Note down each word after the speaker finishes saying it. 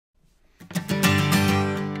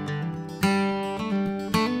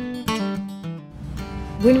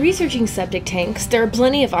When researching septic tanks, there are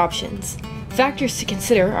plenty of options. Factors to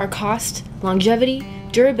consider are cost, longevity,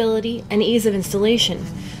 durability, and ease of installation.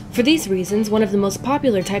 For these reasons, one of the most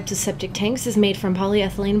popular types of septic tanks is made from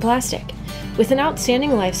polyethylene plastic. With an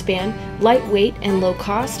outstanding lifespan, lightweight, and low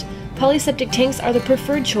cost, polyseptic tanks are the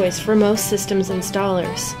preferred choice for most systems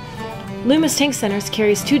installers. Loomis Tank Centers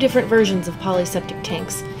carries two different versions of polyseptic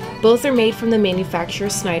tanks. Both are made from the manufacturer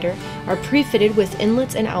Snyder, are pre-fitted with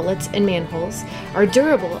inlets and outlets and manholes, are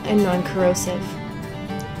durable and non-corrosive.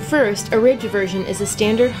 First, a ribbed version is a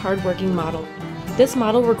standard hardworking model. This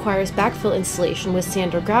model requires backfill installation with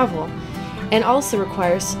sand or gravel, and also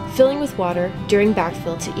requires filling with water during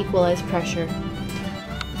backfill to equalize pressure.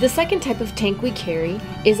 The second type of tank we carry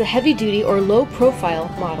is a heavy-duty or low-profile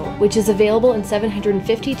model, which is available in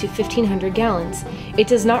 750 to 1500 gallons. It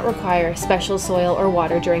does not require special soil or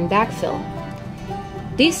water during backfill.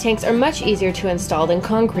 These tanks are much easier to install than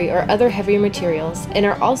concrete or other heavier materials and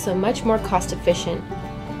are also much more cost-efficient.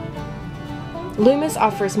 Loomis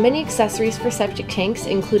offers many accessories for septic tanks,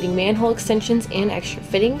 including manhole extensions and extra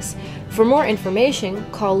fittings. For more information,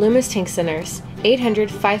 call Loomis Tank Centers,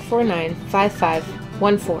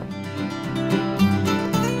 800-549-5514.